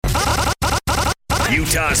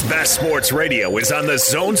Utah's best sports radio is on the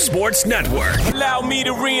Zone Sports Network. Allow me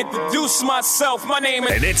to reintroduce myself. My name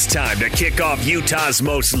is... And it's time to kick off Utah's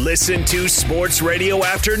most listened to sports radio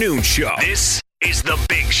afternoon show. This is The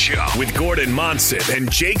Big Show with Gordon Monson and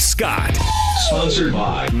Jake Scott. Sponsored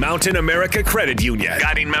by Mountain America Credit Union,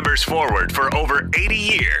 guiding members forward for over 80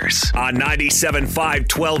 years. On 97.5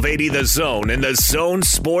 1280 The Zone and the Zone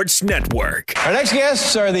Sports Network. Our next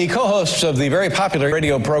guests are the co-hosts of the very popular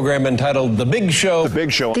radio program entitled The Big Show. The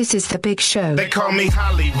Big Show. This is The Big Show. They call me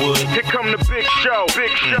Hollywood. Here come the Big Show. Big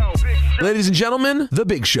Show. Big Show. Ladies and gentlemen, The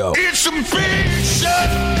Big Show. It's a big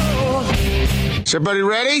show. Is everybody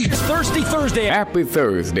ready? It's Thirsty Thursday. Happy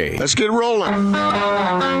Thursday. Let's get rolling.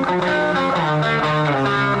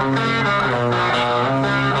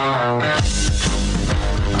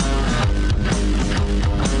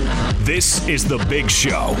 This is The Big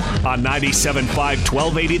Show on 97.5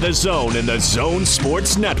 1280 The Zone and the Zone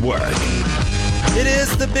Sports Network. It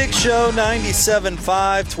is The Big Show,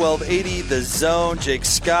 97.5 1280 The Zone. Jake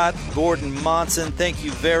Scott, Gordon Monson, thank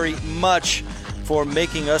you very much for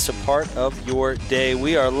making us a part of your day.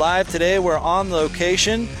 We are live today. We're on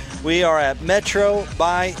location. We are at Metro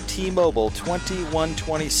by T-Mobile,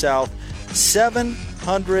 2120 South,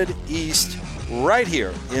 700 East, right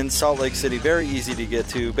here in Salt Lake City. Very easy to get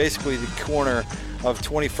to. Basically the corner of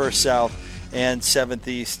 21st South and 7th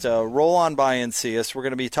East. Roll on by and see us. We're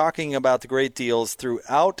going to be talking about the great deals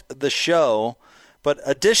throughout the show, but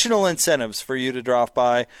additional incentives for you to drop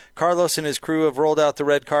by. Carlos and his crew have rolled out the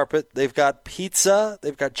red carpet. They've got pizza.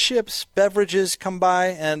 They've got chips, beverages. Come by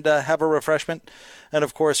and have a refreshment. And,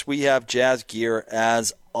 of course, we have jazz gear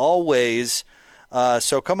as always.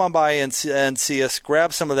 So come on by and see us.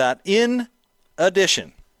 Grab some of that. In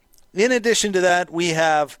addition to that, we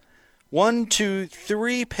have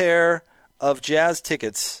 3 pair of jazz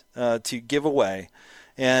tickets to give away.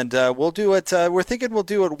 And we'll do it. We're thinking we'll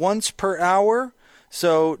do it once per hour.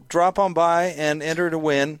 So drop on by and enter to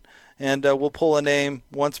win, and we'll pull a name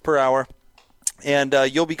once per hour. And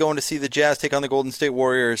you'll be going to see the Jazz take on the Golden State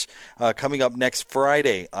Warriors coming up next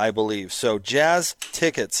Friday, I believe. So Jazz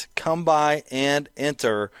tickets, come by and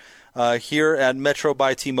enter here at Metro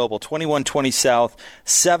by T-Mobile, 2120 South,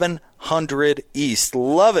 700 East.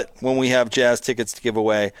 Love it when we have Jazz tickets to give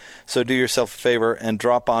away. So do yourself a favor and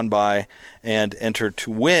drop on by and enter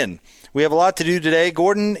to win. We have a lot to do today.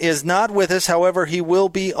 Gordon is not with us. However, he will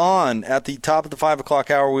be on at the top of the 5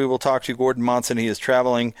 o'clock hour. We will talk to Gordon Monson. He is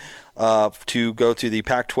traveling to go to the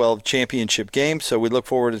Pac-12 championship game. So we look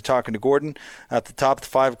forward to talking to Gordon at the top of the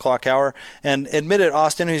 5 o'clock hour. And admit it,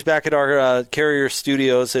 Austin, who's back at our Carrier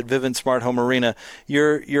Studios at Vivint Smart Home Arena,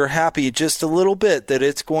 you're happy just a little bit that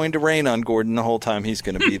it's going to rain on Gordon the whole time he's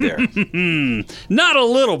going to be there. Not a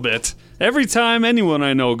little bit. Every time anyone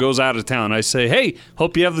I know goes out of town, I say, hey,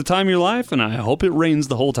 hope you have the time of your life, and I hope it rains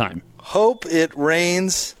the whole time. Hope it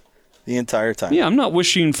rains the entire time. Yeah, I'm not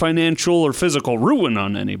wishing financial or physical ruin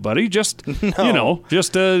on anybody. Just, No.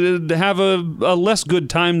 Just to have a less good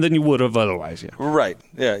time than you would have otherwise. Yeah. Right.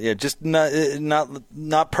 Yeah. Just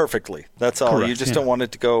not perfectly. That's all. Correct, You just don't want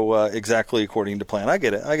it to go exactly according to plan. I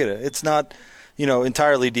get it. It's not,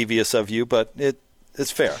 entirely devious of you, but it's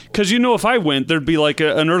fair. Because if I went, there'd be like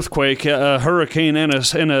an earthquake, a hurricane, and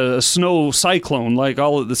a snow cyclone, like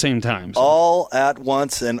all at the same time. So. All at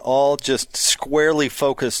once, and all just squarely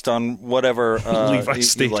focused on whatever Levi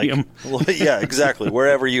Stadium. Like. Yeah, exactly.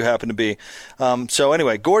 Wherever you happen to be. So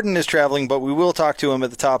anyway, Gordon is traveling, but we will talk to him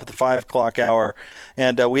at the top of the 5 o'clock hour.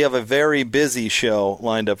 And we have a very busy show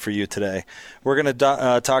lined up for you today. We're going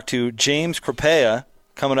to talk to James Crepea.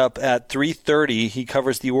 Coming up at 3:30, he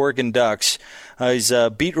covers the Oregon Ducks. He's a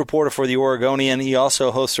beat reporter for the Oregonian. He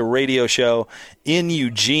also hosts a radio show in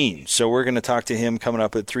Eugene. So we're going to talk to him coming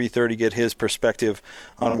up at 3:30, get his perspective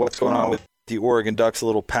on what's going on with the Oregon Ducks, a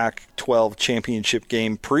little Pac-12 championship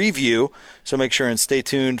game preview. So make sure and stay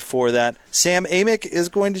tuned for that. Sam Amick is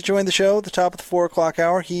going to join the show at the top of the 4 o'clock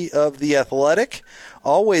hour. He of The Athletic.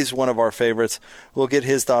 Always one of our favorites. We'll get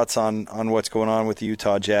his thoughts on what's going on with the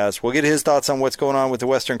Utah Jazz. We'll get his thoughts on what's going on with the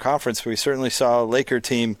Western Conference. We certainly saw a Laker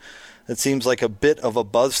team that seems like a bit of a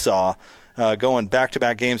buzzsaw going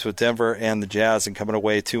back-to-back games with Denver and the Jazz and coming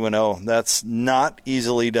away 2-0. That's not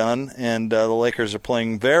easily done, and the Lakers are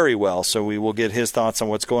playing very well, so we will get his thoughts on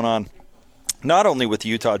what's going on not only with the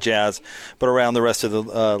Utah Jazz, but around the rest of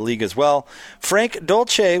the league as well. Frank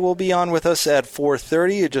Dolce will be on with us at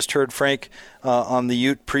 4:30. You just heard Frank on the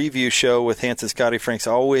Ute preview show with Hans and Scotty. Frank's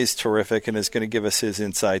always terrific and is going to give us his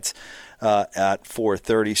insights at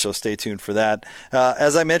 4:30, so stay tuned for that.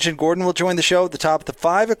 As I mentioned, Gordon will join the show at the top of the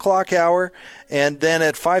 5 o'clock hour, and then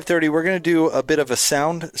at 5:30 we're going to do a bit of a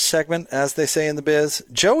sound segment, as they say in the biz.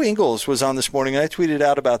 Joe Ingles was on this morning. I tweeted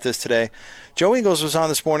out about this today. Joe Ingles was on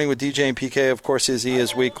this morning with DJ and PK. Of course, he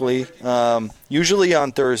is weekly, usually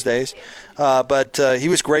on Thursdays, but he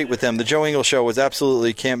was great with them. The Joe Ingles Show was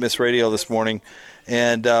absolutely can't miss radio this morning.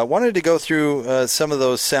 And wanted to go through some of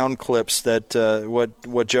those sound clips that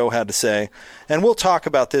what Joe had to say. And we'll talk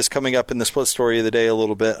about this coming up in the split story of the day a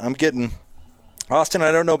little bit. I'm getting – Austin,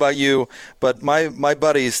 I don't know about you, but my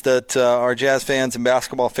buddies that are Jazz fans and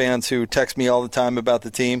basketball fans who text me all the time about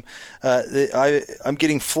the team, I'm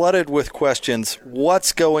getting flooded with questions.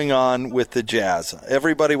 What's going on with the Jazz?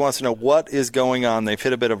 Everybody wants to know what is going on. They've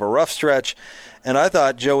hit a bit of a rough stretch. And I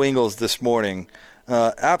thought Joe Ingles this morning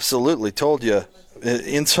absolutely told you –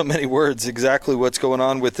 in so many words, exactly what's going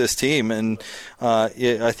on with this team. And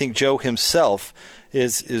I think Joe himself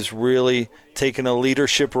is really taking a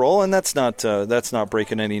leadership role, and that's not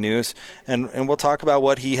breaking any news. And we'll talk about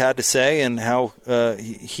what he had to say and how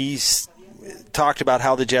he's talked about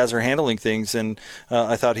how the Jazz are handling things, and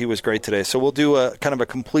I thought he was great today. So we'll do a kind of a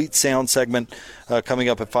complete sound segment coming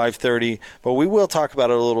up at 5:30, but we will talk about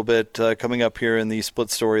it a little bit coming up here in the split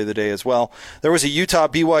story of the day as well. There was a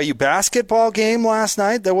Utah-BYU basketball game last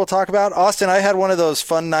night that we'll talk about. Austin, I had one of those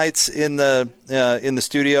fun nights in the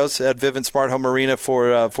studios at Vivint Smart Home Arena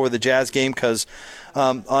for the Jazz game because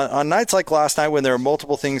on nights like last night when there are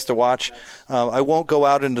multiple things to watch, I won't go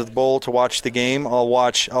out into the bowl to watch the game.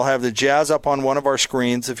 I'll have the Jazz up on one of our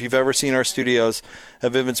screens. If you've ever seen our studios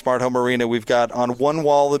at Vivint Smart Home Arena, we've got on one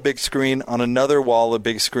wall a big screen, on another wall a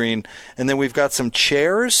big screen, and then we've got some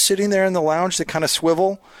chairs sitting there in the lounge that kind of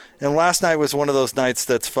swivel. And last night was one of those nights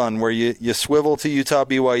that's fun where you swivel to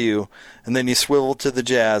Utah-BYU, and then you swivel to the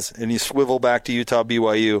Jazz, and you swivel back to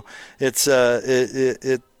Utah-BYU.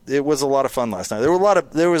 It was a lot of fun last night.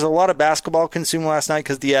 There was a lot of basketball consumed last night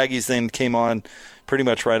because the Aggies then came on pretty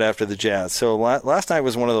much right after the Jazz. So last night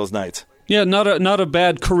was one of those nights. Yeah, not a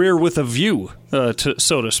bad career with a view,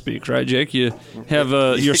 so to speak, right, Jake? You have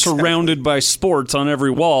you're surrounded by sports on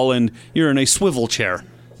every wall, and you're in a swivel chair.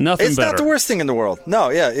 Nothing better. It's not the worst thing in the world. No,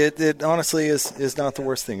 yeah, it honestly is not the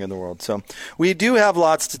worst thing in the world. So we do have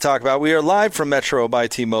lots to talk about. We are live from Metro by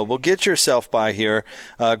T-Mobile. Get yourself by here.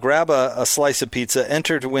 Grab a slice of pizza.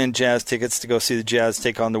 Enter to win Jazz tickets to go see the Jazz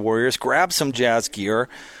take on the Warriors. Grab some Jazz gear.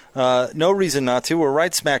 No reason not to. We're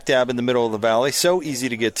right smack dab in the middle of the valley. So easy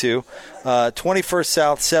to get to. 21st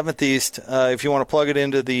South, 7th East. If you want to plug it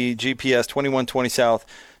into the GPS, 2120 South,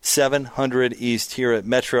 700 East here at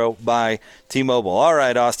Metro by T-Mobile. All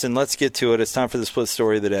right, Austin, let's get to it. It's time for the split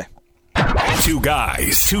story of the day. Two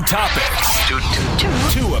guys, two topics,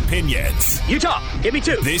 two opinions. Utah, give me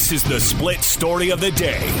two. This is the split story of the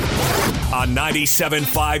day on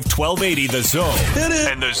 97.5 1280 The Zone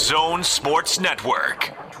and The Zone Sports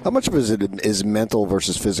Network. How much of it is mental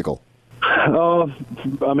versus physical?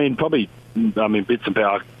 Probably bits and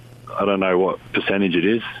pieces. I don't know what percentage it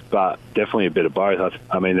is, but definitely a bit of both.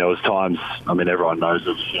 There was times, everyone knows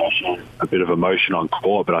there was a bit of emotion on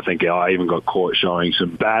court, but I think I even got caught showing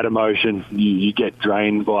some bad emotion. You get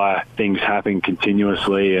drained by things happening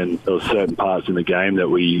continuously, and there were certain parts in the game that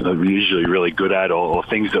we are usually really good at, or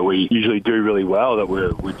things that we usually do really well that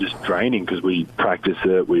we're just draining because we practice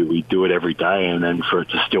it, we do it every day, and then for it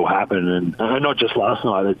to still happen. And not just last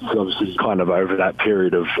night, it's obviously kind of over that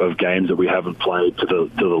period of games that we haven't played to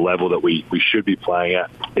the level that we should be playing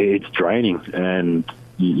at. It's draining, and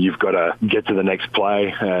you've got to get to the next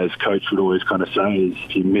play, as coach would always kind of say, is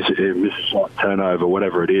if you miss a shot, turnover,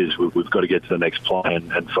 whatever it is, we've got to get to the next play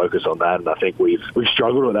and focus on that. And I think we've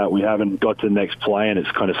struggled with that. We haven't got to the next play, and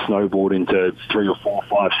it's kind of snowballed into 3 or 4,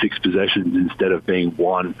 5, 6 possessions instead of being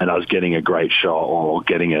one, and us getting a great shot or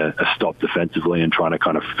getting a stop defensively and trying to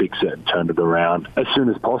kind of fix it and turn it around as soon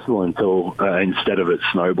as possible instead of it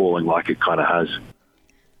snowballing like it kind of has.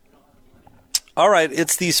 All right,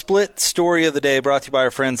 it's the split story of the day brought to you by our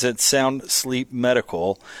friends at Sound Sleep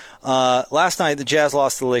Medical. Last night, the Jazz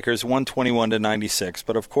lost to the Lakers 121-96.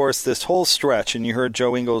 But, of course, this whole stretch, and you heard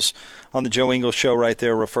Joe Ingles on the Joe Ingles show right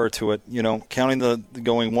there refer to it, counting the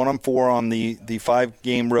going 1-4 on the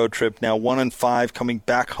 5-game road trip, now 1-5 coming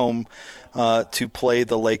back home to play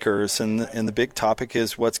the Lakers. And the big topic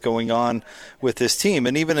is what's going on with this team.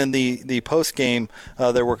 And even in the post-game,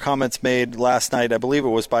 there were comments made last night, I believe it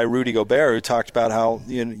was by Rudy Gobert, who talked about how,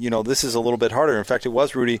 this is a little bit harder. In fact, it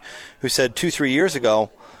was Rudy who said 2-3 years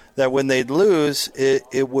ago, that when they'd lose,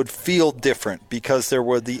 it would feel different because there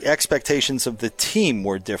were the expectations of the team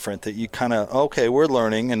were different, that you kind of, okay, we're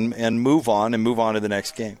learning and move on to the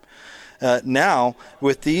next game. Now,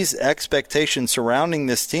 with these expectations surrounding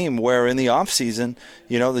this team, where in the offseason,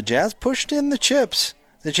 the Jazz pushed in the chips.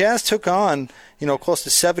 The Jazz took on, close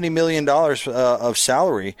to $70 million of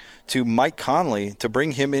salary to Mike Conley to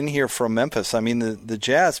bring him in here from Memphis. I mean, the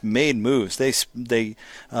Jazz made moves. They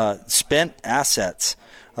spent assets.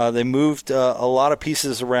 They moved a lot of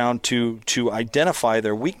pieces around to identify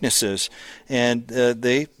their weaknesses, and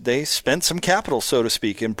they spent some capital, so to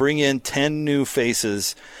speak, and bring in 10 new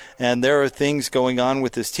faces. And there are things going on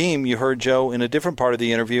with this team. You heard Joe in a different part of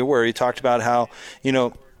the interview where he talked about how,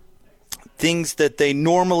 things that they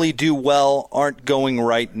normally do well aren't going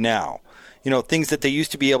right now. Things that they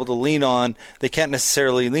used to be able to lean on, they can't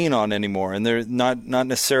necessarily lean on anymore, and they're not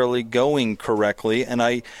necessarily going correctly. And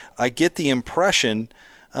I get the impression,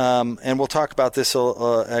 and we'll talk about this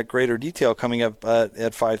at greater detail coming up at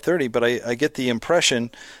 5:30, but I get the impression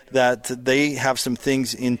that they have some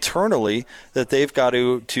things internally that they've got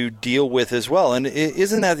to deal with as well. And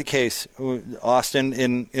isn't that the case, Austin,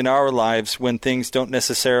 in our lives when things don't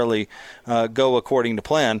necessarily go according to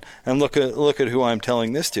plan? And look at who I'm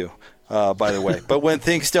telling this to. By the way, but when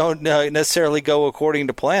things don't necessarily go according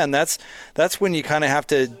to plan, that's when you kind of have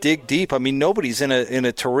to dig deep. I mean, nobody's in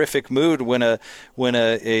a terrific mood when a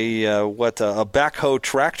backhoe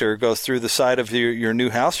tractor goes through the side of your new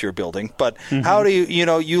house you're building. But how do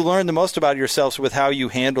you learn the most about yourselves with how you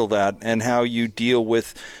handle that and how you deal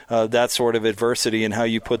with that sort of adversity and how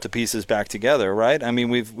you put the pieces back together, right? I mean,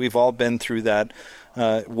 we've all been through that.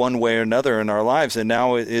 One way or another in our lives, and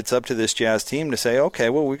now it's up to this Jazz team to say, okay,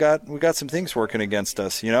 well, we got some things working against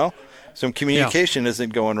us, Some communication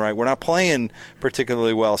isn't going right. We're not playing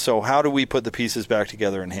particularly well. So how do we put the pieces back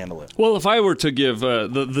together and handle it? Well, if I were to give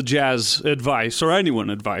the Jazz advice, or anyone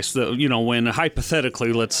advice, that when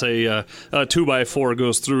hypothetically, let's say a 2x4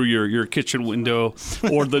 goes through your kitchen window,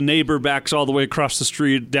 or the neighbor backs all the way across the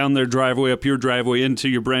street, down their driveway, up your driveway, into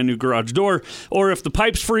your brand new garage door, or if the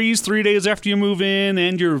pipes freeze 3 days after you move in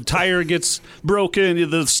and your tire gets broken,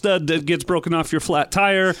 the stud that gets broken off your flat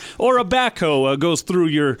tire, or a backhoe goes through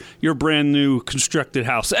your brand new constructed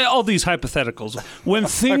house. All these hypotheticals. When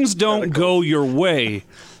things don't go your way,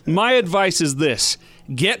 my advice is this: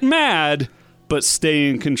 get mad, but stay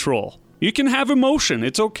in control. You can have emotion.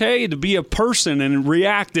 It's okay to be a person and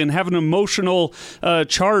react and have an emotional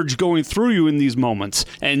charge going through you in these moments.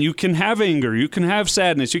 And you can have anger. You can have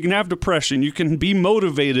sadness. You can have depression. You can be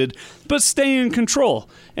motivated, but stay in control.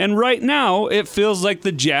 And right now, it feels like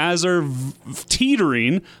the Jazz are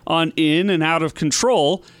teetering on in and out of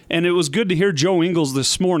control. And it was good to hear Joe Ingles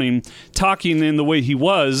this morning talking in the way he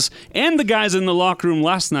was, and the guys in the locker room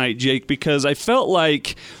last night, Jake, because I felt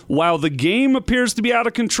like while the game appears to be out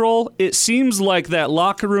of control, it seems like that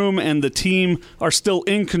locker room and the team are still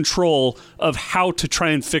in control of how to try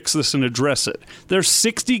and fix this and address it. There's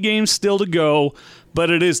 60 games still to go, but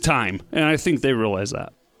it is time, and I think they realize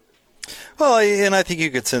that. Well, and I think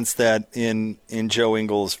you could sense that in Joe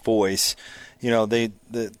Ingles' voice.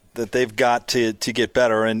 That they've got to get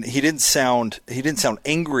better, and he didn't sound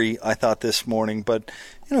angry, I thought, this morning, but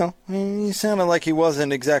he sounded like he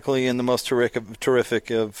wasn't exactly in the most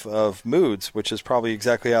terrific of moods, which is probably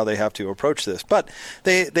exactly how they have to approach this. But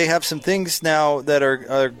they have some things now that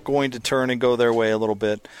are going to turn and go their way a little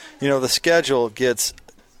bit. The schedule gets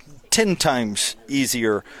 10 times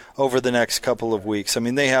easier over the next couple of weeks. I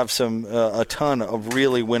mean, they have a ton of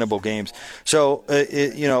really winnable games. So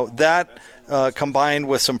that. Combined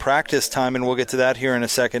with some practice time, and we'll get to that here in a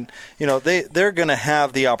second, they're going to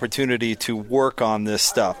have the opportunity to work on this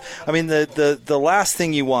stuff. I mean, the last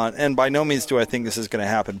thing you want, and by no means do I think this is going to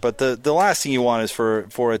happen, but the last thing you want is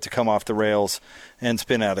for it to come off the rails and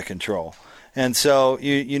spin out of control. And so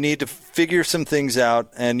you need to figure some things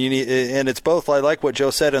out, and it's both. I like what Joe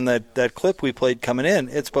said in that clip we played coming in.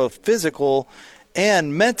 It's both physical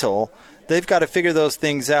and mental. They've got to figure those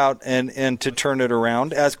things out and to turn it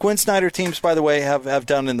around, as Quinn Snyder teams, by the way, have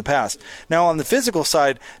done in the past. Now, on the physical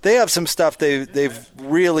side, they have some stuff they've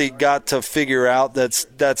really got to figure out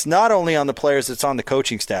that's not only on the players, it's on the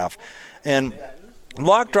coaching staff. And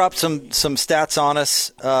Locke dropped some stats on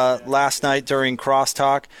us last night during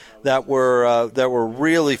crosstalk that were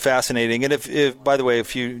really fascinating. And if by the way,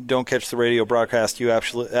 if you don't catch the radio broadcast, you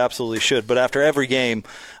absolutely should. But after every game,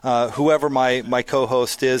 whoever my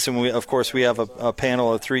co-host is, and we have a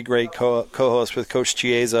panel of three great co-hosts with Coach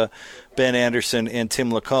Chiesa, Ben Anderson and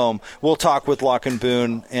Tim Lacombe. We'll talk with Locke and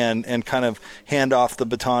Boone and kind of hand off the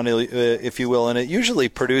baton, if you will, and it usually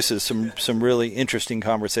produces some really interesting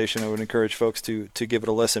conversation. I would encourage folks to give it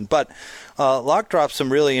a listen. But Locke dropped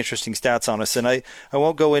some really interesting stats on us, and I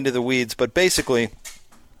won't go into the weeds, but basically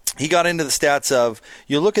he got into the stats of,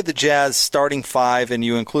 you look at the Jazz starting five and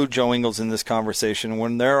you include Joe Ingles in this conversation.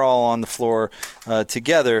 When they're all on the floor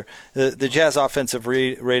together, the Jazz offensive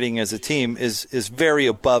rating as a team is very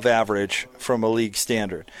above average from a league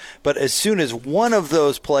standard. But as soon as one of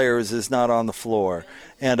those players is not on the floor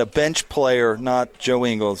and a bench player, not Joe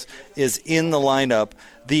Ingles, is in the lineup,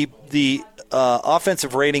 the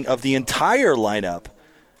offensive rating of the entire lineup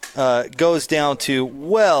goes down to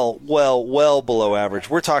well below average.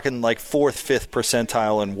 We're talking like 4th, 5th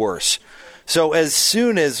percentile and worse. So as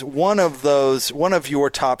soon as one of your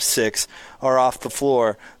top 6 are off the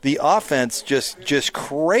floor, the offense just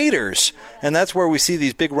craters. And that's where we see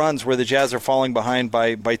these big runs where the Jazz are falling behind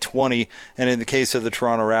by 20, and in the case of the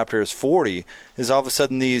Toronto Raptors, 40, is all of a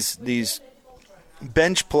sudden these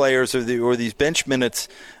bench players or these bench minutes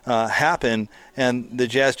happen, and the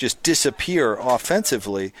Jazz just disappear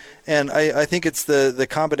offensively. And I think it's the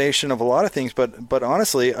combination of a lot of things, but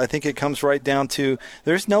honestly, I think it comes right down to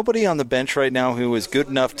there's nobody on the bench right now who is good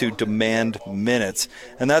enough to demand minutes.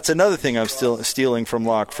 And that's another thing I'm still stealing from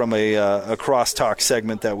Locke from a crosstalk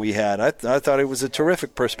segment that we had. I thought it was a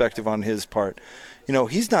terrific perspective on his part.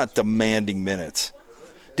 He's not demanding minutes.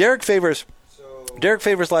 Derek Favors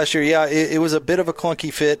last year, it was a bit of a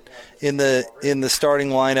clunky fit in the starting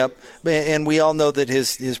lineup, and we all know that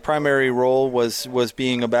his primary role was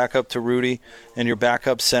being a backup to Rudy and your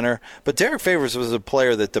backup center. But Derek Favors was a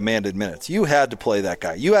player that demanded minutes. You had to play that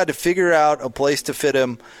guy. You had to figure out a place to fit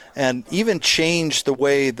him and even change the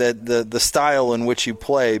way that the style in which you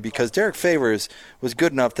play, because Derek Favors was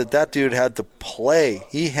good enough that dude had to play.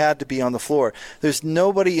 He had to be on the floor. There's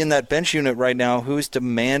nobody in that bench unit right now who's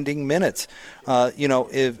demanding minutes.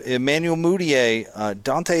 If Emmanuel Mudiay,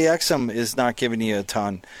 Dante Exum is not giving you a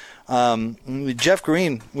ton. Jeff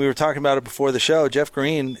Green, we were talking about it before the show. Jeff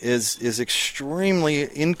Green is extremely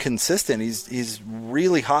inconsistent. He's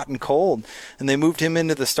really hot and cold, and they moved him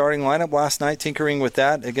into the starting lineup last night, tinkering with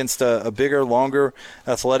that against a bigger, longer,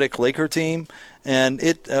 athletic Laker team, and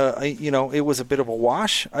it was a bit of a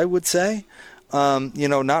wash, I would say.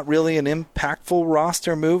 Not really an impactful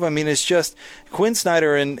roster move. I mean, it's just Quinn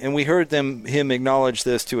Snyder, and we heard him acknowledge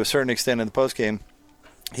this to a certain extent in the postgame.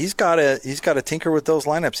 He's got to tinker with those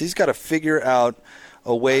lineups. He's got to figure out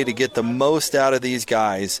a way to get the most out of these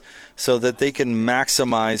guys so that they can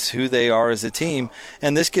maximize who they are as a team.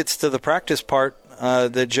 And this gets to the practice part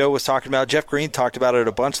that Joe was talking about. Jeff Green talked about it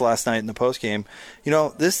a bunch last night in the postgame.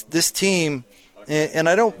 This team. And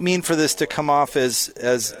I don't mean for this to come off as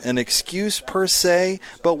an excuse per se,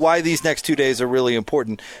 but why these next 2 days are really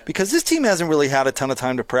important. Because this team hasn't really had a ton of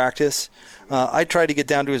time to practice. I try to get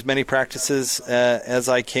down to as many practices as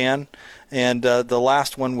I can, and the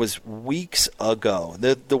last one was weeks ago.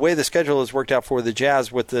 The way the schedule has worked out for the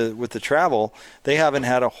Jazz with the travel, they haven't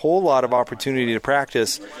had a whole lot of opportunity to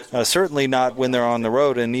practice, certainly not when they're on the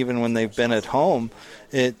road and even when they've been at home.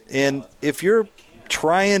 And if you're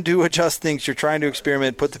trying to adjust things, you're trying to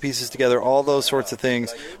experiment, put the pieces together, all those sorts of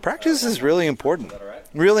things, practice is really important.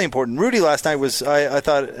 Really important. Rudy last night was, I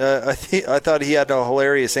thought he had a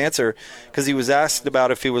hilarious answer because he was asked about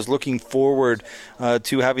if he was looking forward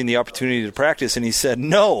to having the opportunity to practice, and he said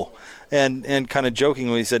no. And kind of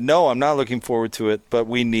jokingly he said, no, I'm not looking forward to it, but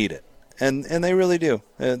we need it. And they really do.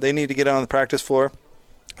 They need to get on the practice floor.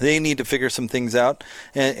 They need to figure some things out.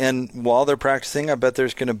 And while they're practicing, I bet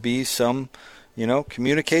there's going to be some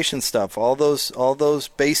communication stuff, all those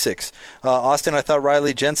basics. Austin, I thought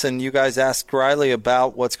Riley Jensen, you guys asked Riley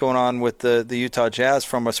about what's going on with the Utah Jazz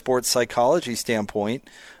from a sports psychology standpoint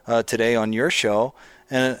today on your show,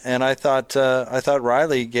 and I thought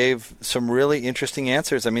Riley gave some really interesting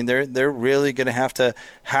answers. I mean, they're really going to have to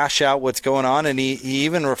hash out what's going on, and he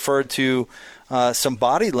even referred to some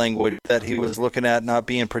body language that he was looking at not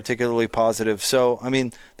being particularly positive. So, I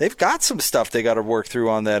mean, they've got some stuff they got to work through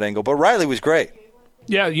on that angle. But Riley was great.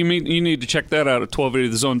 Yeah, you need to check that out at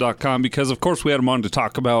 1280thezone.com because, of course, we had him on to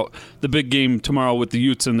talk about the big game tomorrow with the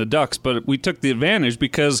Utes and the Ducks, but we took the advantage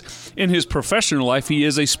because in his professional life, he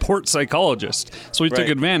is a sports psychologist. So we took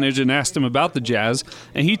advantage and asked him about the Jazz,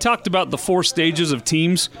 and he talked about the 4 stages of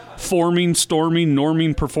teams: forming, storming,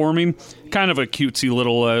 norming, performing. kind of a cutesy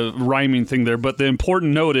little rhyming thing there. But the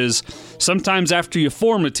important note is sometimes after you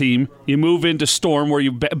form a team, you move into storm where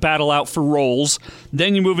you battle out for roles.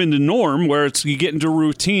 Then you move into norm where you get into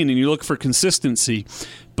routine and you look for consistency.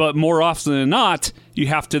 But more often than not, you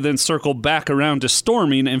have to then circle back around to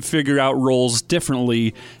storming and figure out roles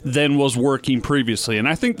differently than was working previously. And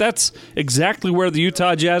I think that's exactly where the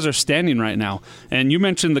Utah Jazz are standing right now. And you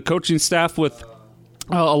mentioned the coaching staff with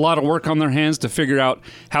a lot of work on their hands to figure out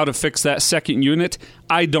how to fix that second unit.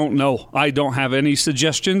 I don't know. I don't have any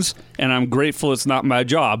suggestions, and I'm grateful it's not my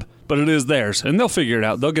job, but it is theirs. And they'll figure it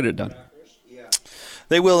out. They'll get it done.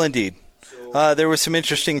 They will indeed. There was some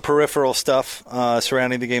interesting peripheral stuff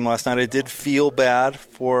surrounding the game last night. I did feel bad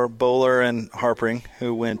for Bowler and Harpring,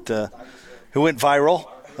 who went viral.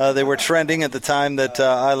 They were trending at the time that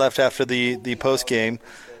I left after the post game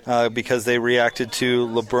because they reacted to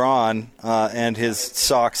LeBron and his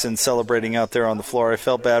socks and celebrating out there on the floor. I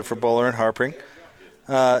felt bad for Bowler and Harpring.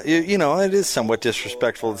 It is somewhat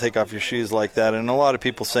disrespectful to take off your shoes like that. And a lot of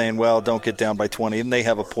people saying, well, don't get down by 20. And they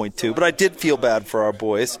have a point, too. But I did feel bad for our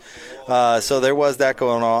boys. So there was that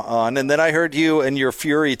going on. And then I heard you and your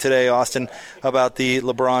fury today, Austin, about the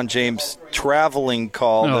LeBron James traveling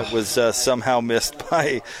call that was somehow missed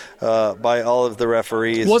by all of the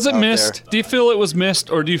referees. Was it missed? Do you feel it was missed?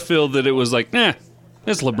 Or do you feel that it was like,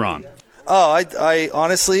 it's LeBron? Oh, I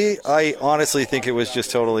honestly think it was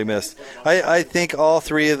just totally missed. I think all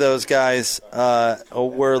three of those guys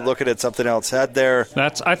were looking at something else.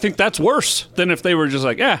 I think that's worse than if they were just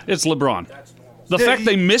like, it's LeBron. The fact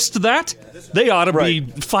they missed that, they ought to be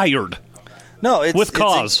fired. No, with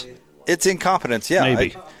cause. It's incompetence. Yeah,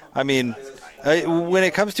 maybe. When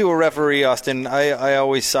it comes to a referee, Austin, I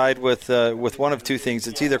always side with one of two things.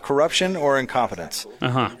 It's either corruption or incompetence.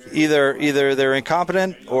 Either they're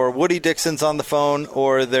incompetent, or Woody Dixon's on the phone,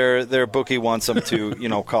 or their bookie wants them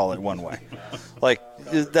to call it one way. Like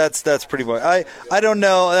that's pretty much. I don't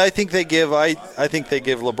know. I think they give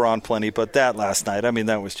LeBron plenty, but that last night,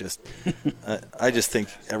 that was just. I just think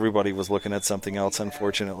everybody was looking at something else,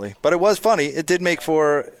 unfortunately. But it was funny. It did make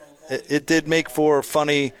for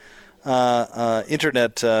funny.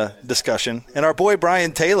 Internet discussion, and our boy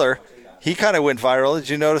Brian Taylor, he kind of went viral. Did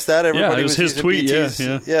you notice that? Everybody it was his tweet.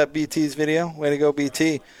 BT's video. Way to go,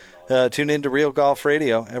 BT. Tune in to Real Golf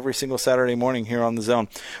Radio every single Saturday morning here on The Zone.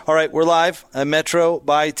 All right, we're live at Metro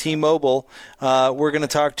by T-Mobile. We're going to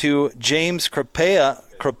talk to James Crepea,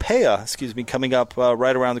 coming up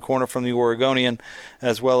right around the corner from the Oregonian,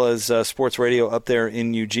 as well as sports radio up there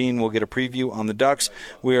in Eugene. We'll get a preview on the Ducks.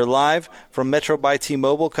 We are live from Metro by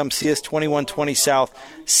T-Mobile. Come see us 2120 South,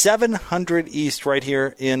 700 East right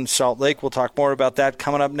here in Salt Lake. We'll talk more about that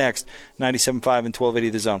coming up next. 97.5 and 1280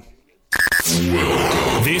 The Zone.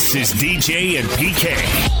 This is DJ and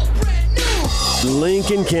PK.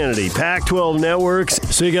 Lincoln Kennedy, Pac-12 Networks.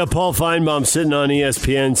 So you got Paul Feinbaum sitting on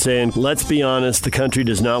ESPN saying, let's be honest, the country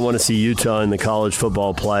does not want to see Utah in the college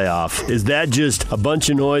football playoff. Is that just a bunch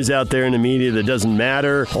of noise out there in the media that doesn't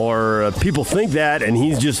matter? Or people think that, and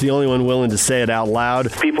he's just the only one willing to say it out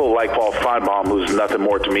loud? People like Paul Feinbaum, who's nothing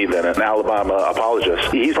more to me than an Alabama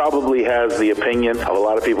apologist. He probably has the opinion of a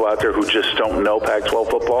lot of people out there who just don't know Pac-12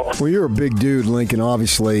 football. Well, you're a big dude, Lincoln,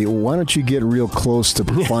 obviously. Why don't you get real close to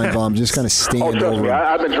Feinbaum, just kind of stand trust over me,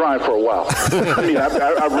 I've been trying for a while.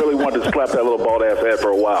 I really wanted to slap that little bald-ass head for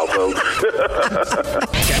a while. So.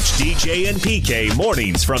 Catch DJ and PK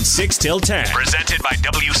mornings from 6 till 10. Presented by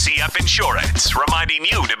WCF Insurance. Reminding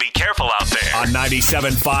you to be careful out there. On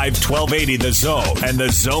 97.5, 1280 The Zone and the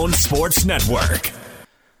Zone Sports Network.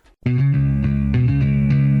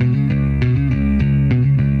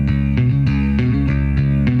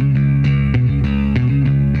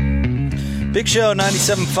 Big Show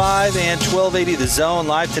 97.5 and 1280 The Zone,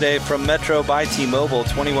 live today from Metro by T-Mobile,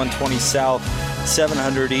 2120 South,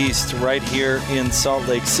 700 East, right here in Salt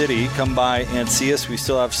Lake City. Come by and see us. We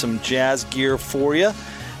still have some Jazz gear for you,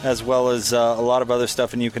 as well as a lot of other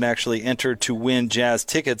stuff, and you can actually enter to win Jazz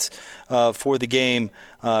tickets for the game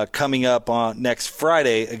coming up on next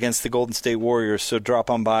Friday against the Golden State Warriors. So drop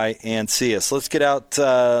on by and see us. Let's get out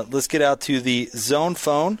to the Zone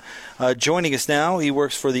phone. Joining us now, he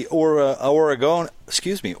works for the Oregonian,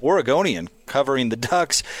 covering the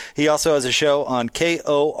Ducks. He also has a show on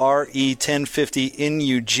KORE 1050 in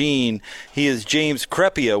Eugene. He is James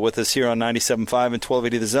Crepea with us here on 97.5 and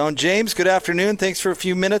 1280 The Zone. James, good afternoon. Thanks for a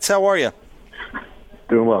few minutes. How are you?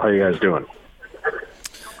 Doing well. How are you guys doing?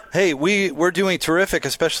 Hey, we're doing terrific,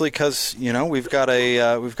 especially because we've got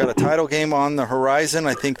a title game on the horizon.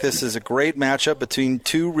 I think this is a great matchup between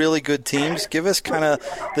two really good teams. Give us kind of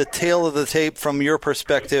the tail of the tape from your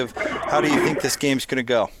perspective. How do you think this game's going to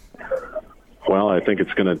go? Well, I think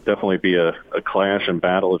it's going to definitely be a clash and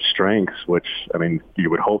battle of strengths, which, I mean, you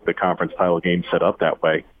would hope the conference title game set up that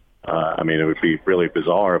way. I mean, it would be really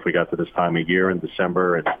bizarre if we got to this time of year in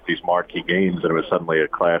December and these marquee games and it was suddenly a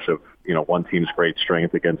clash of, one team's great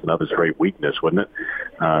strength against another's great weakness, wouldn't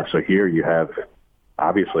it? So here you have,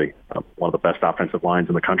 obviously, one of the best offensive lines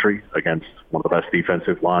in the country against one of the best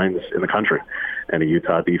defensive lines in the country, and a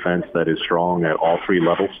Utah defense that is strong at all three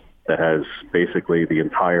levels, that has basically the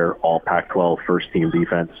entire all Pac-12 first-team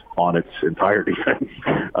defense on its entire defense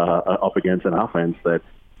up against an offense that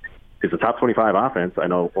is a top 25 offense. I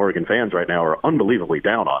know Oregon fans right now are unbelievably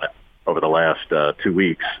down on it over the last 2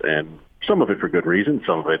 weeks, and some of it for good reason,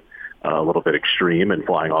 some of it a little bit extreme and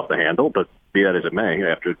flying off the handle, but be that as it may,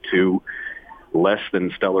 after two less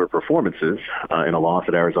than stellar performances in a loss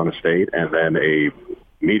at Arizona State and then a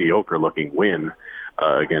mediocre-looking win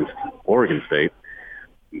against Oregon State,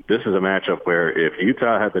 this is a matchup where if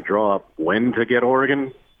Utah had to draw up when to get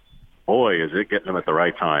Oregon, boy, is it getting them at the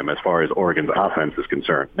right time as far as Oregon's offense is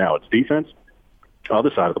concerned. Now, it's defense, the other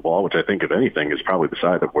side of the ball, which I think, if anything, is probably the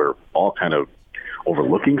side that we're all kind of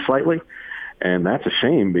overlooking slightly. And that's a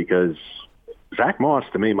shame because Zach Moss,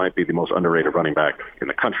 to me, might be the most underrated running back in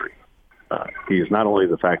the country. He is not only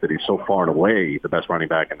the fact that he's so far and away the best running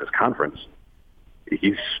back in this conference,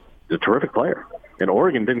 he's a terrific player. And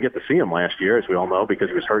Oregon didn't get to see him last year, as we all know, because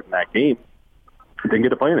he was hurt in that game. He didn't get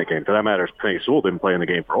to play in that game. For that matter, Penny Sewell didn't play in the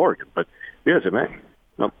game for Oregon. But yes, it may.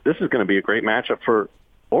 Now, this is going to be a great matchup for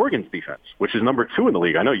Oregon's defense, which is number 2 in the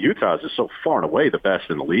league. I know Utah's is so far and away the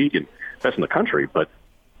best in the league and best in the country, but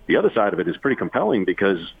the other side of it is pretty compelling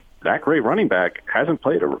because that great running back hasn't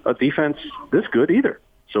played a defense this good either.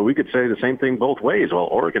 So we could say the same thing both ways. Well,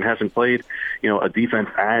 Oregon hasn't played, a defense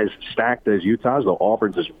as stacked as Utah's, though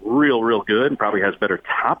Auburn's is real good and probably has better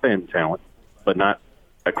top-end talent, but not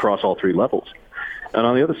across all three levels. And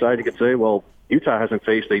on the other side, you could say, well, Utah hasn't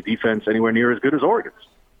faced a defense anywhere near as good as Oregon's.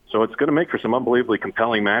 So it's going to make for some unbelievably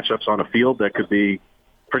compelling matchups on a field that could be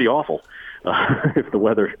pretty awful if the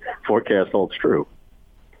weather forecast holds true.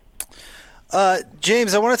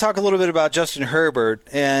 James, I want to talk a little bit about Justin Herbert.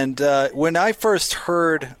 And when I first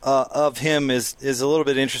heard of him is a little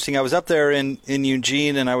bit interesting. I was up there in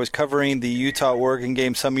Eugene, and I was covering the Utah-Oregon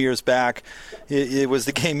game some years back. It was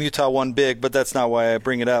the game Utah won big, but that's not why I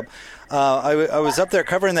bring it up. I was up there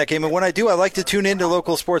covering that game, and when I do, I like to tune into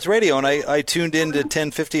local sports radio, and I tuned into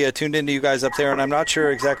 1050. I tuned into you guys up there, and I'm not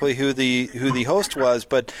sure exactly who the host was,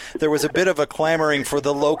 but there was a bit of a clamoring for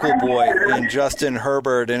the local boy in Justin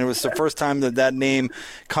Herbert, and it was the first time that name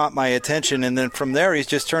caught my attention, and then from there, he's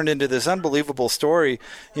just turned into this unbelievable story.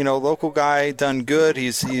 Local guy, done good.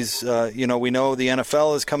 He's we know the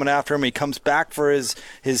NFL is coming after him. He comes back for his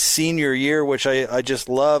senior year, which I just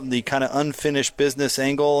love, the kind of unfinished business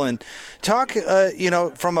angle. And talk,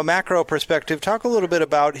 from a macro perspective, talk a little bit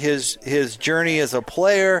about his journey as a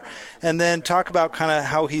player, and then talk about kind of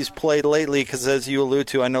how he's played lately, because as you allude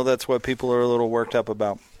to, I know that's what people are a little worked up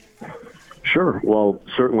about. Sure. Well,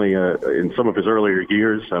 certainly in some of his earlier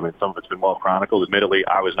years, some of it's been well chronicled. Admittedly,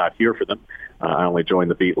 I was not here for them. I only joined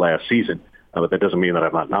the beat last season, but that doesn't mean that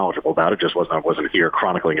I'm not knowledgeable about it. Just I wasn't here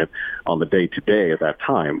chronicling it on the day-to-day at that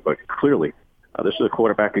time. But clearly, this is a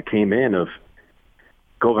quarterback who came in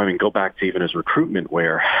go back to even his recruitment,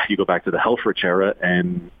 where you go back to the Helfrich era,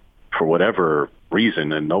 and for whatever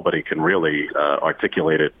reason, and nobody can really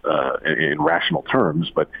articulate it in rational terms,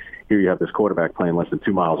 but here you have this quarterback playing less than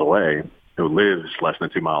 2 miles away, who lives less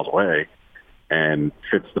than 2 miles away, and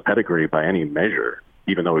fits the pedigree by any measure,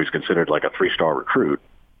 even though he's considered like a 3-star recruit.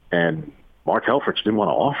 And Mark Helfrich didn't want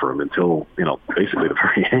to offer him until, basically the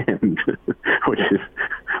very end, which is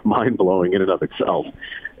mind-blowing in and of itself.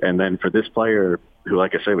 And then for this player, who,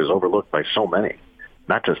 like I say, was overlooked by so many,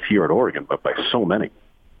 not just here at Oregon, but by so many,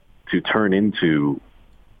 to turn into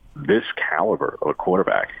this caliber of a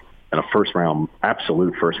quarterback and a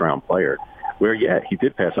absolute first-round player, where, he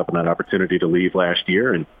did pass up on that opportunity to leave last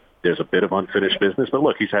year, and there's a bit of unfinished business. But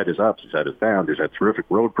look, he's had his ups, he's had his downs, he's had terrific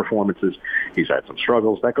road performances, he's had some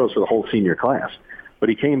struggles. That goes for the whole senior class. But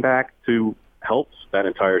he came back to help that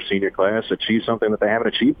entire senior class achieve something that they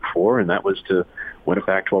haven't achieved before, and that was to win a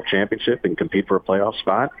Pac-12 championship and compete for a playoff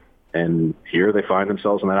spot. And here they find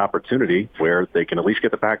themselves in that opportunity where they can at least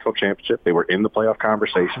get the Pac-12 championship. They were in the playoff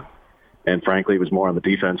conversation. And frankly, it was more on the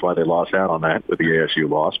defense why they lost out on that with the ASU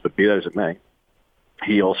loss. But be that as it may,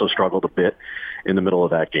 he also struggled a bit in the middle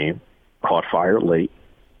of that game, caught fire late,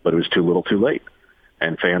 but it was too little too late.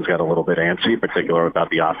 And fans got a little bit antsy, in particular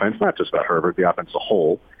about the offense, not just about Herbert, the offense as a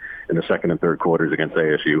whole in the second and third quarters against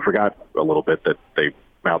ASU. Forgot a little bit that they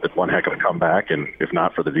mounted one heck of a comeback, and if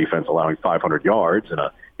not for the defense allowing 500 yards and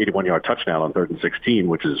a 81-yard touchdown on 3rd and 16,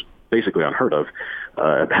 which is basically unheard of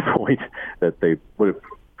at that point, that they would have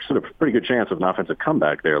stood a pretty good chance of an offensive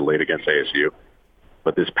comeback there late against ASU.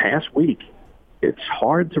 But this past week, it's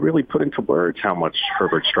hard to really put into words how much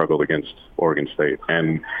Herbert struggled against Oregon State.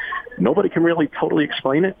 And nobody can really totally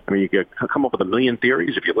explain it. I mean, you could come up with a million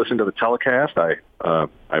theories. If you listen to the telecast, I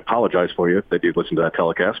apologize for you if they did listen to that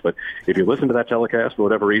telecast, but if you listen to that telecast for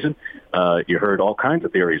whatever reason, you heard all kinds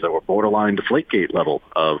of theories that were borderline Deflategate level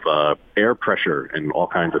of air pressure and all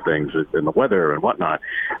kinds of things in the weather and whatnot.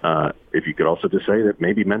 If you could also just say that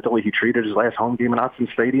maybe mentally he treated his last home game in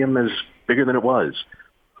Autzen Stadium as bigger than it was.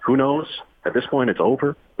 Who knows? At this point, it's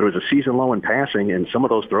over. There was a season low in passing, and some of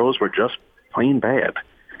those throws were just plain bad.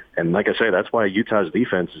 And like I say, that's why Utah's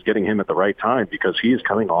defense is getting him at the right time, because he is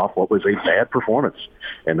coming off what was a bad performance.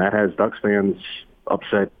 And that has Ducks fans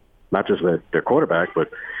upset, not just their quarterback, but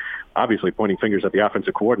obviously pointing fingers at the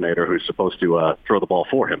offensive coordinator who's supposed to throw the ball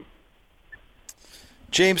for him.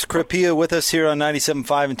 James Crepea with us here on 97.5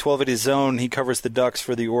 and 1280 Zone. He covers the Ducks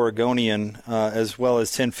for the Oregonian, as well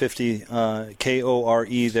as 1050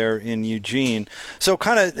 KORE there in Eugene. So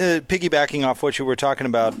kind of piggybacking off what you were talking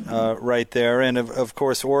about right there, and of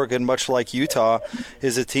course Oregon, much like Utah,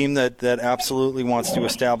 is a team that absolutely wants to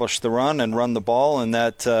establish the run and run the ball, and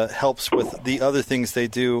that helps with the other things they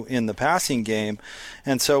do in the passing game.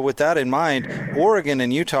 And so with that in mind, Oregon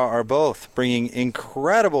and Utah are both bringing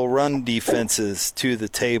incredible run defenses to the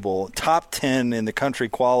table, top 10 in the country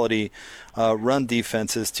quality run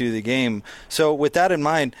defenses to the game. So with that in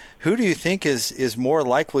mind, who do you think is more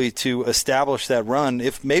likely to establish that run,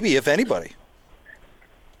 if anybody?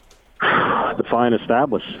 Define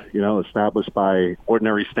establish, established by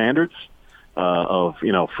ordinary standards of,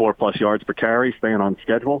 4+ yards per carry, staying on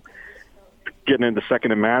schedule, getting into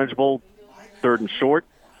second and manageable, third and short.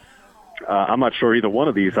 I'm not sure either one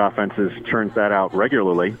of these offenses turns that out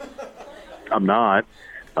regularly. I'm not,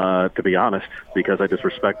 to be honest, because I just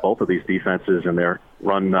respect both of these defenses and their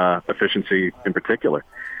run efficiency in particular.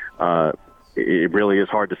 It really is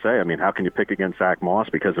hard to say. I mean, how can you pick against Zach Moss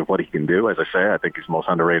because of what he can do? As I say, I think he's the most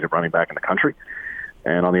underrated running back in the country.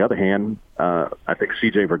 And on the other hand, I think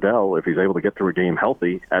C.J. Verdell, if he's able to get through a game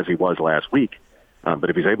healthy, as he was last week,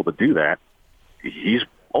 but if he's able to do that, he's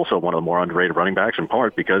also one of the more underrated running backs, in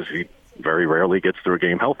part because he very rarely gets through a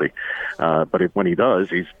game healthy. But when he does,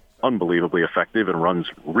 he's unbelievably effective and runs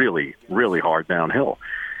really, really hard downhill.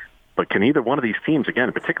 But can either one of these teams,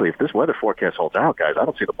 again, particularly if this weather forecast holds out, guys, I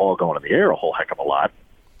don't see the ball going in the air a whole heck of a lot.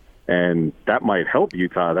 And that might help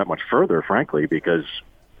Utah that much further, frankly, because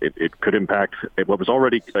it could impact what was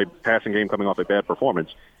already a passing game coming off a bad performance.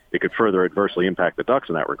 It could further adversely impact the Ducks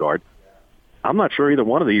in that regard. I'm not sure either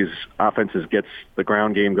one of these offenses gets the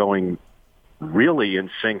ground game going really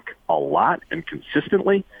in sync a lot and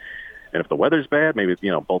consistently. And if the weather's bad, maybe,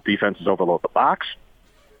 both defenses overload the box.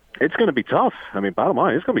 It's going to be tough. I mean, bottom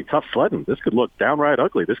line, it's going to be tough sledding. This could look downright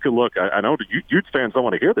ugly. This could look, I know the Utes fans don't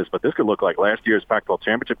want to hear this, but this could look like last year's Pac-12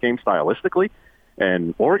 championship game stylistically.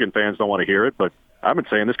 And Oregon fans don't want to hear it, but I've been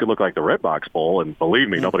saying this could look like the Redbox Bowl, and believe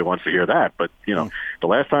me, nobody wants to hear that. But, the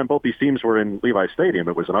last time both these teams were in Levi Stadium,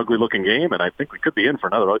 it was an ugly-looking game, and I think we could be in for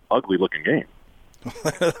another ugly-looking game.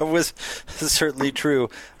 That was certainly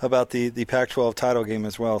true about the Pac-12 title game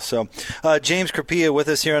as well. So, James Crepea with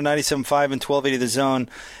us here on 97.5 and 1280 The Zone.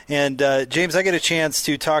 And, James, I get a chance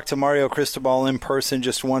to talk to Mario Cristobal in person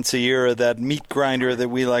just once a year at that meat grinder that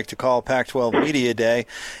we like to call Pac-12 Media Day.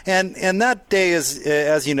 And that day is,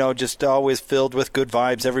 as you know, just always filled with good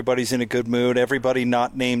vibes. Everybody's in a good mood. Everybody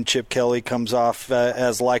not named Chip Kelly comes off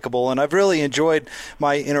as likable. And I've really enjoyed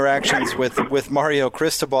my interactions with Mario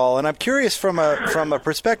Cristobal. And I'm curious from a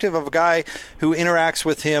perspective of a guy who interacts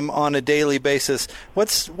with him on a daily basis,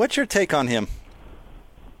 what's your take on him?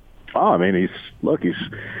 Oh, I mean, he's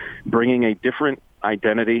bringing a different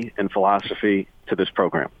identity and philosophy to this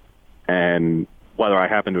program. And whether I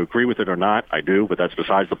happen to agree with it or not, I do, but that's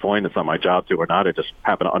besides the point. It's not my job to or not. I just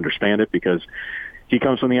happen to understand it because he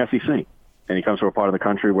comes from the SEC. And he comes from a part of the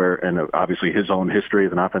country where, and obviously his own history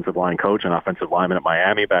as an offensive line coach, an offensive lineman at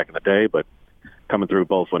Miami back in the day, but coming through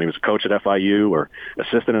both when he was a coach at FIU or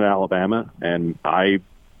assistant at Alabama. And I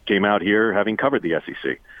came out here having covered the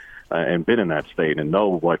SEC and been in that state and know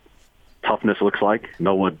what toughness looks like,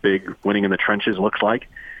 know what big winning in the trenches looks like.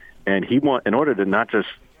 And in order to not just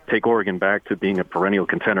take Oregon back to being a perennial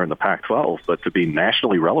contender in the Pac-12, but to be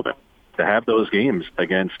nationally relevant, to have those games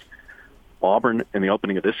against Auburn in the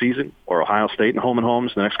opening of this season or Ohio State in home and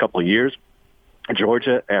homes the next couple of years,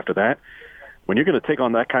 Georgia after that. When you're going to take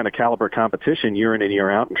on that kind of caliber competition year in and year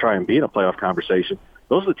out and try and be in a playoff conversation,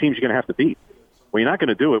 those are the teams you're going to have to beat. Well, you're not going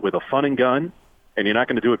to do it with a fun and gun, and you're not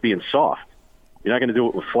going to do it being soft. You're not going to do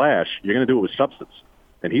it with flash. You're going to do it with substance.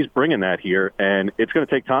 And he's bringing that here, and it's going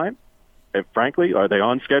to take time. And frankly, are they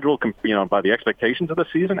on schedule, by the expectations of the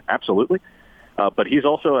season? Absolutely. But he's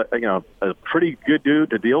also, a pretty good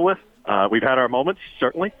dude to deal with. We've had our moments,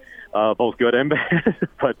 certainly, both good and bad.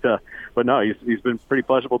 but no, he's been pretty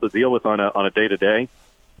pleasurable to deal with on a day-to-day.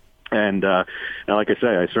 And like I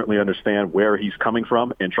say, I certainly understand where he's coming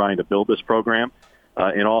from in trying to build this program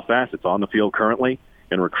in all facets, on the field currently,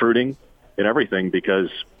 in recruiting, in everything, because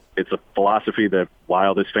it's a philosophy that,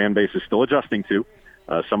 while this fan base is still adjusting to,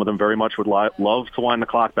 some of them very much would love to wind the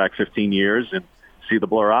clock back 15 years and see the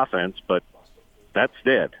blur offense, but that's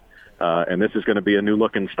dead. And this is going to be a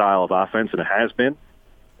new-looking style of offense, and it has been.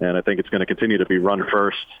 And I think it's going to continue to be run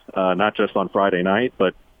first, not just on Friday night,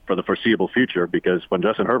 but for the foreseeable future, because when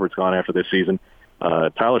Justin Herbert's gone after this season,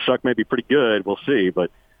 Tyler Shuck may be pretty good, we'll see,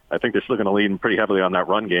 but I think they're still going to lean pretty heavily on that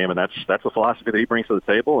run game, and that's the philosophy that he brings to the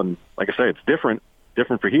table. And like I say, it's different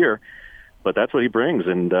for here, but that's what he brings.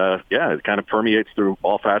 And, it kind of permeates through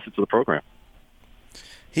all facets of the program.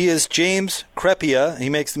 He is James Crepea. He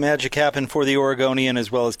makes the magic happen for the Oregonian,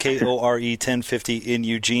 as well as KORE 1050 in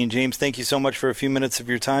Eugene. James, thank you so much for a few minutes of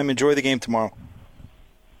your time. Enjoy the game tomorrow.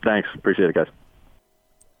 Thanks. Appreciate it, guys.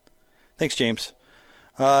 Thanks, James.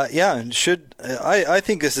 I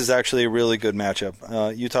think this is actually a really good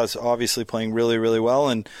matchup. Utah's obviously playing really, really well,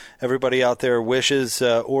 and everybody out there wishes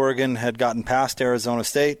Oregon had gotten past Arizona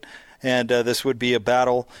State, and this would be a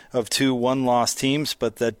battle of two one-loss teams,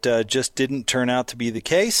 but that just didn't turn out to be the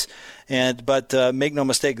case. But make no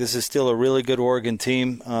mistake, this is still a really good Oregon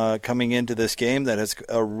team coming into this game that has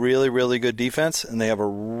a really, really good defense, and they have a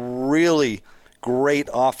really great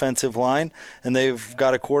offensive line, and they've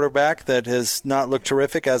got a quarterback that has not looked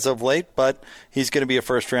terrific as of late, but he's going to be a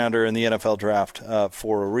first-rounder in the NFL draft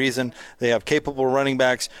for a reason. They have capable running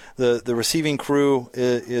backs. The receiving crew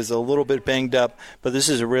is a little bit banged up, but this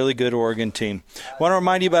is a really good Oregon team. I want to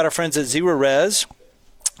remind you about our friends at Zero Res.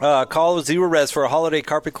 Call Zero Res for a holiday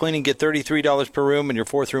carpet cleaning. Get $33 per room, and your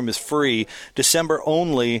fourth room is free. December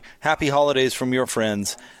only. Happy holidays from your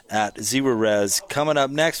friends at Zero Res. Coming up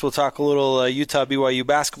next, we'll talk a little Utah-BYU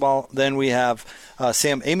basketball. Then we have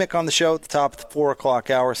Sam Amick on the show at the top of the 4 o'clock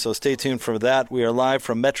hour, so stay tuned for that. We are live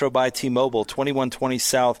from Metro by T-Mobile, 2120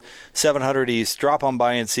 South, 700 East. Drop on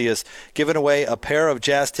by and see us. Giving away a pair of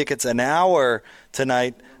Jazz tickets an hour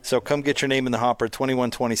tonight. So come get your name in the hopper,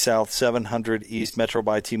 2120 South, 700 East, Metro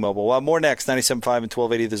by T-Mobile. Well, more next, 97.5 and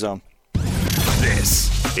 1280 The Zone. This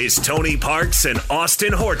is Tony Parks and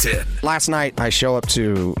Austin Horton. Last night, I show up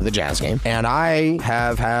to the Jazz game, and I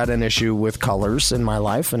have had an issue with colors in my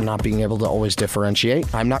life and not being able to always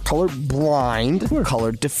differentiate. I'm not color blind. We're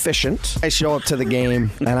color deficient. I show up to the game,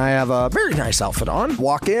 and I have a very nice outfit on.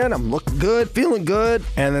 Walk in, I'm looking good, feeling good,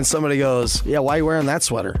 and then somebody goes, yeah, why are you wearing that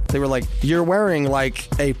sweater? They were like, you're wearing like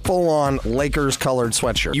a full-on Lakers-colored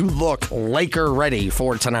sweatshirt. You look Laker-ready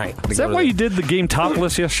for tonight. Is that why you did the game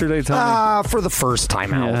topless yesterday, Tony? For the first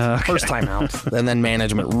time out. Yeah, okay. First time out. And then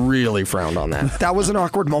management really frowned on that. That was an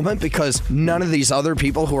awkward moment because none of these other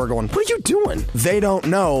people who are going, what are you doing? They don't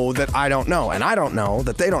know that I don't know. And I don't know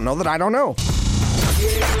that they don't know that I don't know.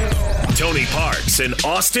 Tony Parks and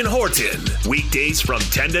Austin Horton. Weekdays from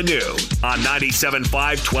 10 to noon on 97.5,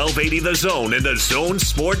 1280 The Zone and The Zone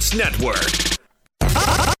Sports Network.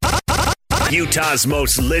 Utah's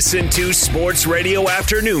most listened to sports radio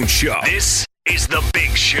afternoon show. This is The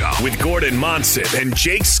Big Show with Gordon Monson and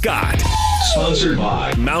Jake Scott. Sponsored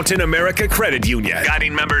by Mountain America Credit Union,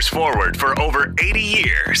 guiding members forward for over 80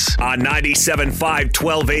 years on 97.5,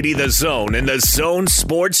 1280 The Zone and The Zone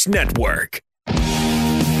Sports Network.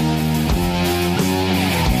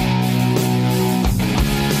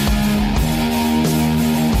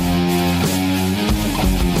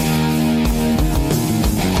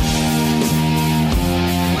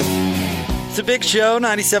 It's a big show,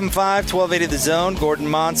 97.5, 1280 The Zone. Gordon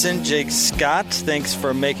Monson, Jake Scott, thanks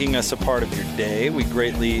for making us a part of your day. We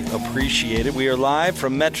greatly appreciate it. We are live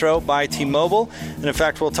from Metro by T-Mobile. And in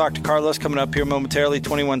fact, we'll talk to Carlos coming up here momentarily,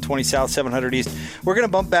 2120 South, 700 East. We're going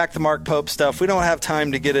to bump back the Mark Pope stuff. We don't have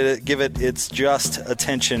time to give it its just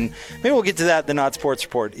attention. Maybe we'll get to that in the Not Sports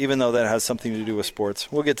Report, even though that has something to do with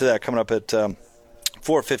sports. We'll get to that coming up at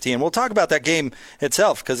 4:50, and we'll talk about that game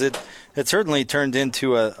itself because it certainly turned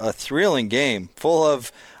into a thrilling game full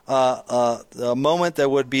of a moment that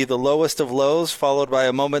would be the lowest of lows followed by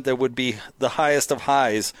a moment that would be the highest of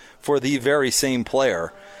highs for the very same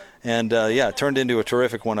player. And, it turned into a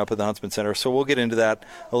terrific one up at the Huntsman Center. So we'll get into that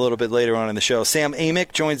a little bit later on in the show. Sam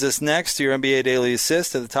Amick joins us next, your NBA Daily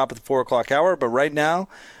Assist at the top of the 4 o'clock hour. But right now,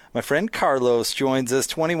 My friend Carlos joins us,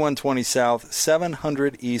 2120 South,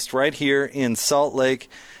 700 East, right here in Salt Lake.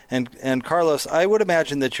 And Carlos, I would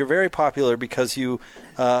imagine that you're very popular because you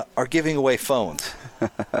are giving away phones.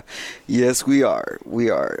 Yes, we are.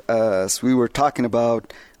 As we were talking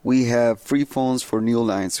about, we have free phones for new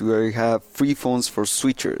lines. We have free phones for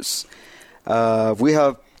switchers. We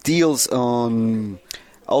have deals on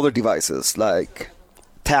other devices like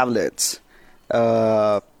tablets,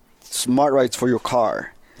 smart rides for your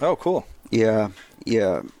car. Oh, cool. Yeah.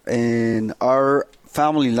 And our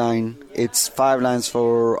family line, it's 5 lines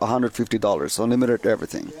for $150, unlimited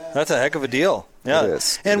everything. That's a heck of a deal. Yeah. It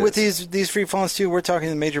is. And with these free phones, too, we're talking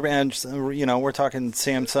the major brands. We're talking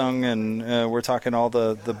Samsung, and we're talking all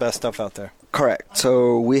the best stuff out there. Correct.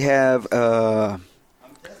 So we have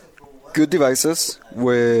good devices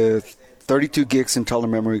with 32 gigs internal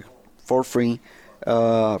memory for free,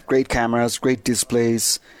 great cameras, great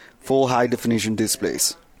displays, full high-definition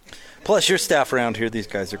displays. Plus, your staff around here, these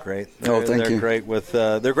guys are great. Thank you. They're great with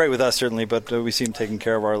us, certainly, but we see them taking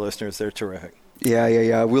care of our listeners. They're terrific.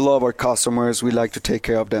 Yeah. We love our customers. We like to take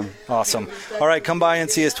care of them. Awesome. All right, come by and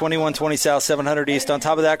see us, 2120 South, 700 East. On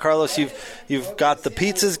top of that, Carlos, you've got the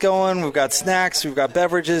pizzas going. We've got snacks. We've got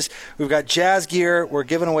beverages. We've got jazz gear. We're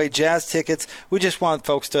giving away jazz tickets. We just want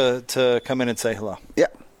folks to come in and say hello. Yeah,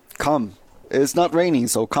 come. It's not raining,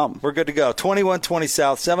 so come. We're good to go. 2120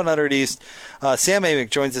 South, 700 East. Sam Amick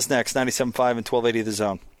joins us next, 97.5 and 1280 The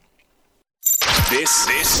Zone.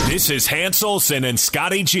 This is Hans Olsen and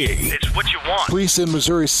Scotty G. It's what you want. Police in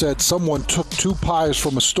Missouri said someone took 2 pies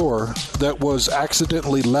from a store that was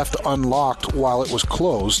accidentally left unlocked while it was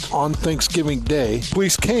closed on Thanksgiving Day.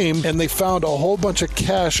 Police came and they found a whole bunch of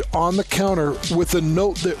cash on the counter with a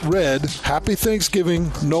note that read, "Happy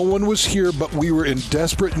Thanksgiving. No one was here, but we were in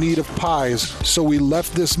desperate need of pies, so we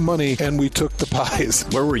left this money and we took the pies."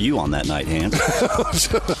 Where were you on that night, Hans?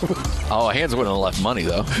 Hans wouldn't have left money,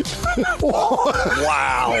 though.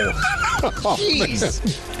 Wow.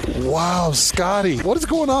 Jeez. Wow, Scotty. What is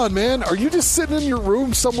going on, man? Are you just sitting in your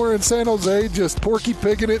room somewhere in San Jose just porky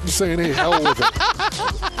pigging it and saying, hey, hell with it?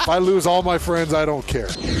 If I lose all my friends, I don't care.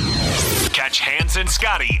 Catch Hans and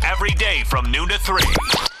Scotty every day from noon to 3.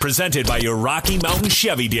 Presented by your Rocky Mountain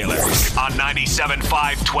Chevy dealers on 97.5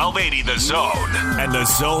 1280 The Zone and The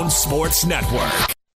Zone Sports Network.